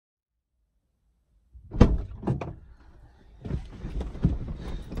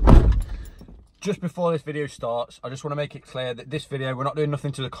just before this video starts, I just want to make it clear that this video, we're not doing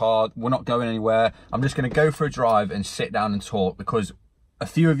nothing to the car, we're not going anywhere. I'm just going to go for a drive and sit down and talk, because a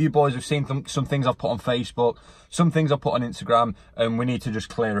few of you boys have seen some things I've put on Facebook, some things I've put on Instagram, and we need to just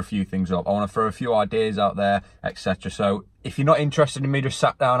clear a few things up. I want to throw a few ideas out there, etc. So if you're not interested in me just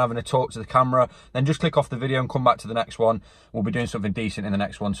sat down having a talk to the camera, then just click off the video and come back to the next one. We'll be doing something decent in the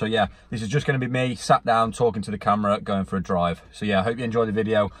next one. So yeah, this is just going to be me sat down talking to the camera, going for a drive. So yeah, I hope you enjoy the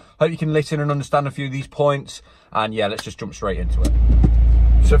video. Hope you can listen and understand a few of these points. And yeah, let's just jump straight into it.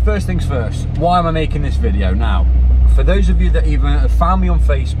 So first things first, why am I making this video now? For those of you that either have found me on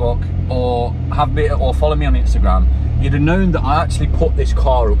Facebook or follow me on Instagram, you'd have known that I actually put this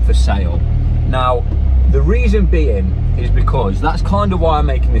car up for sale. Now, the reason being is because that's kind of why I'm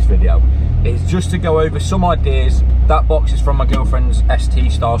making this video. It's just to go over some ideas. That box is from my girlfriend's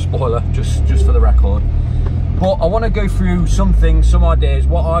ST style spoiler, just for the record. But I want to go through some things, some ideas,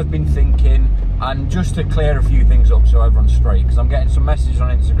 what I've been thinking, and just to clear a few things up so everyone's straight, because I'm getting some messages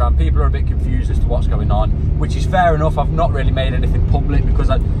on Instagram. People are a bit confused as to what's going on, which is fair enough. I've not really made anything public because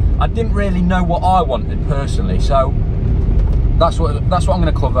I didn't really know what I wanted personally. So that's what I'm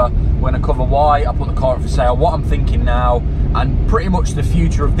going to cover. We're going to cover why I put the car up for sale, what I'm thinking now, and pretty much the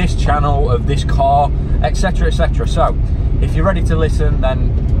future of this channel, of this car, etc, etc. So if you're ready to listen,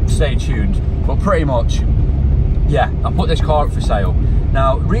 then stay tuned. But pretty much, yeah, I put this car up for sale.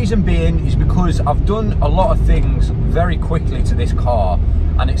 Now, reason being is because I've done a lot of things very quickly to this car,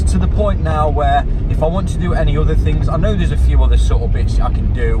 and it's to the point now where if I want to do any other things, I know there's a few other subtle bits I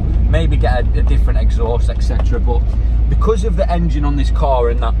can do, maybe get a different exhaust, etc. But because of the engine on this car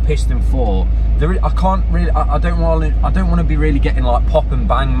and that piston 4, I can't really, I don't want to be really getting like pop and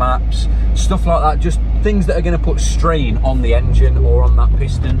bang maps, stuff like that, just things that are going to put strain on the engine or on that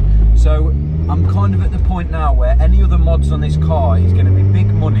piston. So I'm kind of at the point now where any other mods on this car is going to be big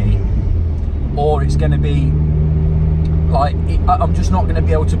money, or it's going to be like, I'm just not going to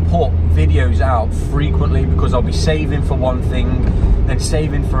be able to put videos out frequently because I'll be saving for one thing, then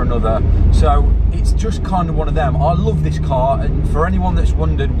saving for another. So it's just kind of one of them. I love this car, and for anyone that's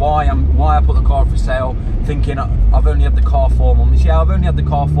wondered why I put the car for sale, thinking I've only had the car 4 months. Yeah, I've only had the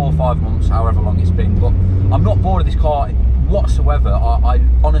car 4 or 5 months, however long it's been, but I'm not bored of this car whatsoever. I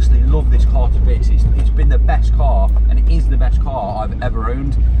honestly love this car to bits. It's been the best car, and it is the best car I've ever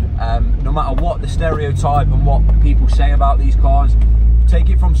owned. No matter what the stereotype and what people say about these cars, take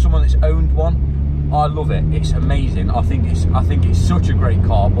it from someone that's owned one, I love it. It's amazing. I think it's such a great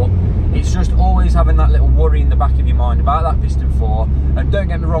car, but it's just always having that little worry in the back of your mind about that piston 4. And don't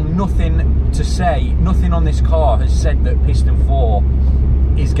get me wrong, nothing on this car has said that piston 4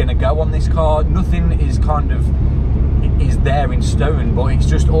 is going to go on this car. Nothing is is there in stone, but it's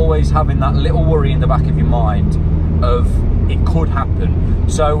just always having that little worry in the back of your mind of it could happen.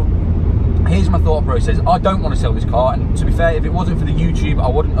 So here's my thought process. I don't want to sell this car, and to be fair, if it wasn't for the YouTube, I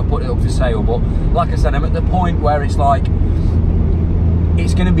wouldn't have put it up for sale. But like I said, I'm at the point where it's like,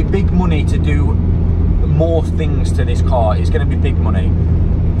 it's going to be big money to do more things to this car. It's going to be big money,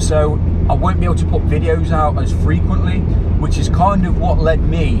 so I won't be able to put videos out as frequently, which is kind of what led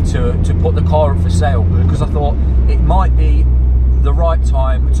me to put the car up for sale, because I thought it might be the right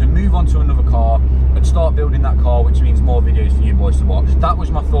time to move on to another car and start building that car, which means more videos for you boys to watch. That was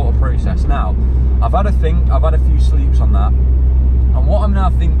my thought process. Now, I've had a think, I've had a few sleeps on that, and what I'm now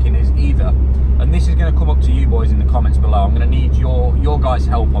thinking is either, and this is going to come up to you boys in the comments below, I'm going to need your guys'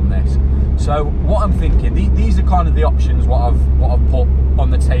 help on this. So what I'm thinking, these are kind of the options what I've put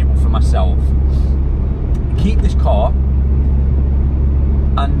on the table for myself. Keep this car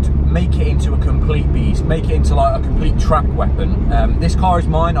and make it into a complete beast, make it into like a complete track weapon. This car is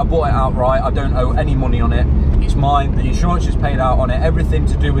mine, I bought it outright, I don't owe any money on it, it's mine, the insurance is paid out on it, everything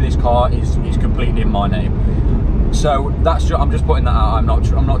to do with this car is completely in my name. So that's just, I'm just putting that out. I'm not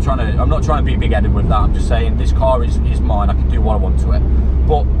trying to be big-headed with that. I'm just saying this car is mine, I can do what I want to it.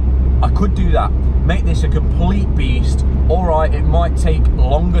 But I could do that, make this a complete beast. All right, it might take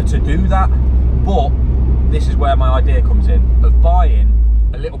longer to do that, but this is where my idea comes in, of buying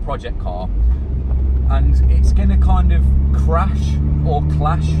a little project car, and it's going to kind of crash or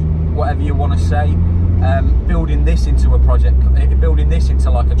clash, whatever you want to say, building this into a project, building this into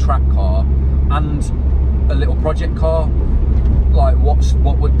like a track car and a little project car. Like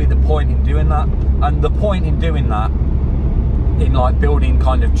what would be the point in doing that? And the point in doing that, in like building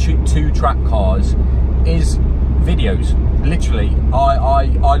kind of two track cars, is videos. Literally,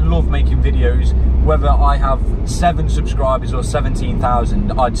 I love making videos. Whether I have 7 subscribers or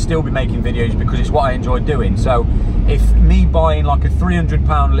 17,000, I'd still be making videos because it's what I enjoy doing. So if me buying like a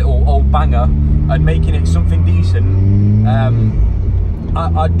 £300 little old banger and making it something decent,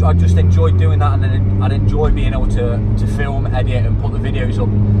 I just enjoyed doing that, and then I'd enjoy being able to film, edit, and put the videos up,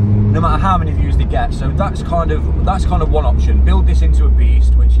 no matter how many views they get. So that's kind of one option. Build this into a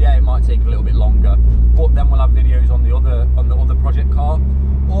beast, which yeah, it might take a little bit longer, but then we'll have videos on the other project car,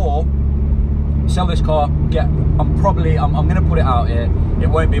 or sell this car. I'm going to put it out here. It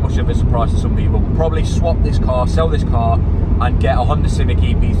won't be much of a surprise to some people. We'll probably swap this car, sell this car, and get a Honda Civic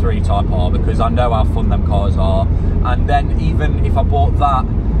EP3 Type R, because I know how fun them cars are. And then even if I bought that,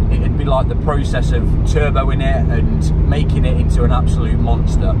 it'd be like the process of turboing it and making it into an absolute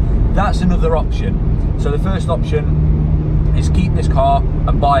monster. That's another option. So the first option is keep this car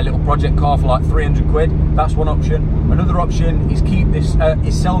and buy a little project car for like 300 quid. That's one option. Another option is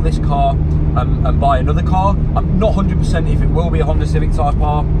is sell this car and buy another car. I'm not 100% if it will be a Honda Civic Type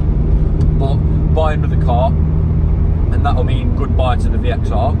R, but buy another car, and that'll mean goodbye to the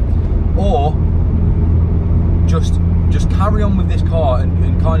VXR. Or just carry on with this car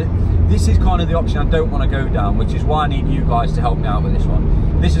and kind of, this is kind of the option I don't want to go down, which is why I need you guys to help me out with this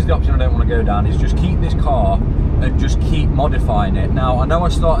one. This is the option I don't want to go down, is just keep this car and just keep modifying it. Now, I know I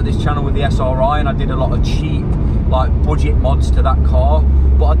started this channel with the SRI and I did a lot of cheap, like, budget mods to that car,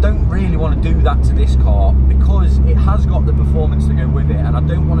 but I don't really want to do that to this car, because it has got the performance to go with it, and I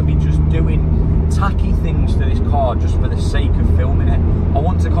don't want to be just doing tacky things to this car just for the sake of filming it. I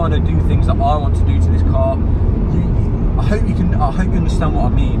want to kind of do things that I want to do to this car. I hope you understand what I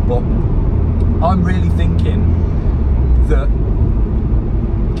mean, but I'm really thinking that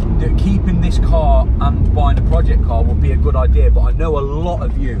keeping this car and buying a project car would be a good idea. But I know a lot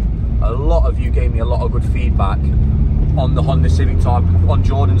of you gave me a lot of good feedback on the Honda Civic Type, on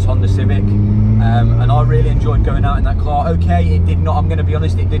Jordan's Honda Civic, and I really enjoyed going out in that car. Okay, it did not, I'm going to be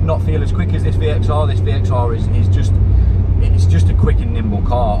honest, it did not feel as quick as this VXR. This VXR is just a quick and nimble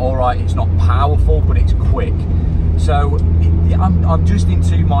car. All right, it's not powerful, but it's quick. So I'm just in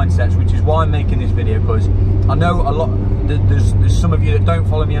two mindsets, which is why I'm making this video, because I know a lot, there's some of you that don't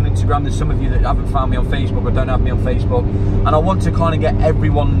follow me on Instagram, there's some of you that haven't found me on Facebook or don't have me on Facebook, and I want to kind of get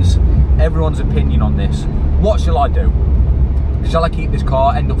everyone's opinion on this. What shall I do? Shall I keep this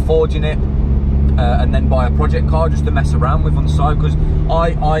car, end up forging it, and then buy a project car just to mess around with on the side? Because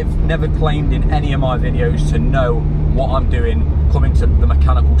I've never claimed in any of my videos to know what I'm doing coming to the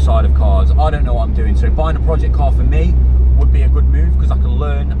mechanical side of cars. I don't know what I'm doing, so buying a project car for me would be a good move, because I can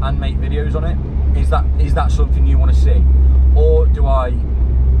learn and make videos on it. Is that something you want to see? Or do I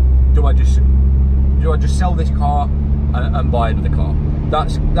just sell this car and buy another car?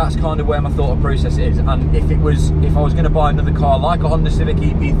 That's kind of where my thought process is. And if I was going to buy another car like a Honda Civic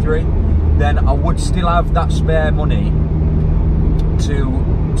EP3, then I would still have that spare money to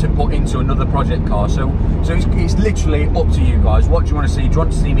put into another project car. So it's literally up to you guys. What do you want to see? Do you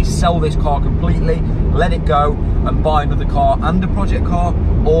want to see me sell this car completely, let it go, and buy another car and a project car?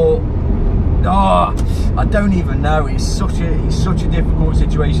 Or I don't even know. It's such a difficult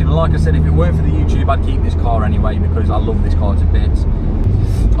situation. Like I said, if it weren't for the YouTube, I'd keep this car anyway, because I love this car to bits.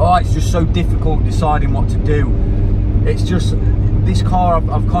 It's just so difficult deciding what to do. It's just, this car,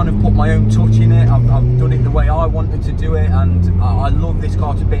 I've kind of put my own touch in it. I've done it the way I wanted to do it, and I love this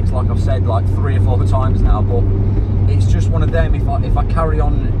car to bits, like I've said like 3 or 4 times now. But it's just one of them. If I carry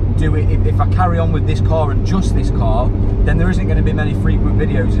on if I carry on with this car and just this car, then there isn't going to be many frequent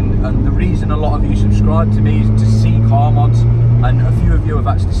videos. And the reason a lot of you subscribe to me is to see car mods, and a few of you have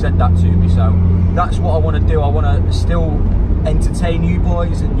actually said that to me. So that's what I want to do. I want to still entertain you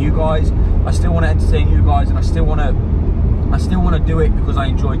boys and you guys. I still want to entertain you guys, and I still want to do it because I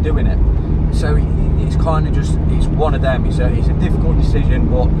enjoy doing it. So it's kind of just, it's one of them. It's a difficult decision,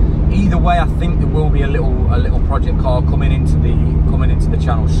 but either way, I think there will be a little project car coming into the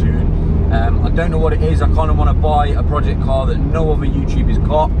channel soon. I don't know what it is. I kind of want to buy a project car that no other YouTuber's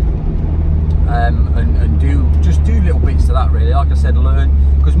got, and do little bits to that, really. Like I said,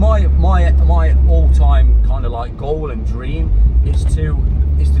 learn, because my all-time kind of like goal and dream is to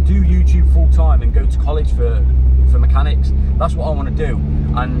do YouTube full time and go to college for mechanics. That's what I want to do,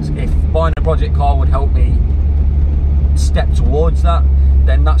 and if buying a project car would help me step towards that,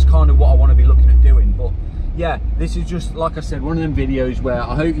 then that's kind of what I want to be looking at doing. But yeah, this is just, like I said, one of them videos where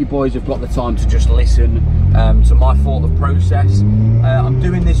I hope you boys have got the time to just listen to my thought of process. I'm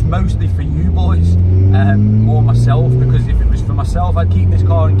doing this mostly for you boys, more myself, because if it was for myself, I'd keep this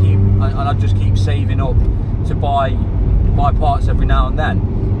car and I'd just keep saving up to buy parts every now and then.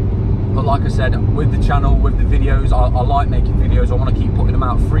 But like I said, with the channel, with the videos, I like making videos. I want to keep putting them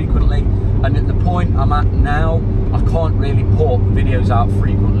out frequently, and at the point I'm at now, I can't really put videos out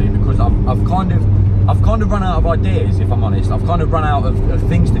frequently because I've kind of run out of ideas, if I'm honest. I've kind of run out of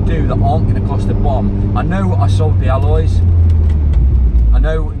things to do that aren't going to cost a bomb. I know I sold the alloys, I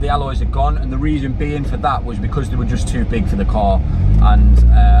know the alloys had gone, and the reason being for that was because they were just too big for the car, and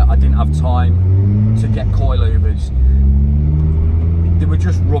I didn't have time to get coilovers. They were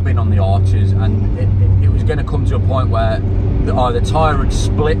just rubbing on the arches, and it was going to come to a point where either the tyre had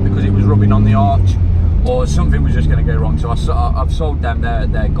split because it was rubbing on the arch, or something was just going to go wrong. So I've sold them.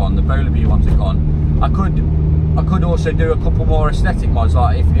 They're gone. The Polar View ones are gone. I could also do a couple more aesthetic mods.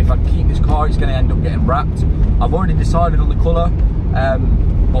 Like if I keep this car, it's going to end up getting wrapped. I've already decided on the colour,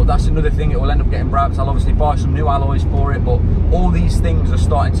 but that's another thing. It will end up getting wrapped. I'll obviously buy some new alloys for it, but all these things are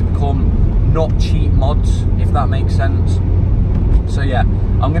starting to become not cheap mods, if that makes sense. So yeah,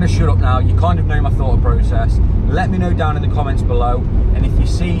 I'm going to shut up now. You kind of know my thought process. Let me know down in the comments below, and if you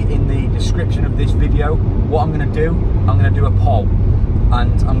see in the description of this video what I'm going to do, I'm going to do a poll,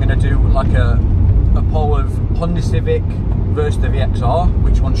 and I'm going to do like a poll of Honda Civic versus the VXR.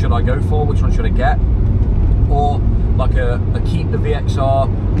 Which one should I go for? Which one should I get? Or like a keep the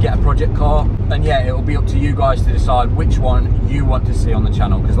VXR, get a project car. And yeah, it'll be up to you guys to decide which one you want to see on the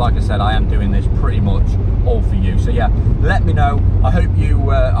channel, because like I said, I am doing this pretty much all for you. So yeah, let me know. I hope you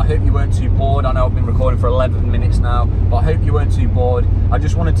weren't too bored. I know I've been recording for 11 minutes now, but I hope you weren't too bored. I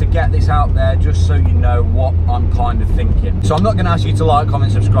just wanted to get this out there just so you know what I'm kind of thinking. So I'm not going to ask you to like,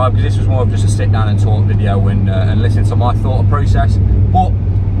 comment, subscribe, because this was more of just a sit down and talk video and listen to my thought process. But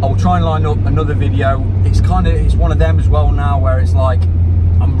I'll try and line up another video. It's one of them as well now, where it's like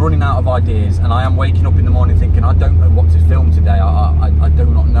I'm running out of ideas, and I am waking up in the morning thinking I don't know what to film today. I do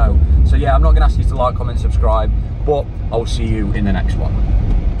not know. So yeah, I'm not going to ask you to like, comment, subscribe, but I'll see you in the next one.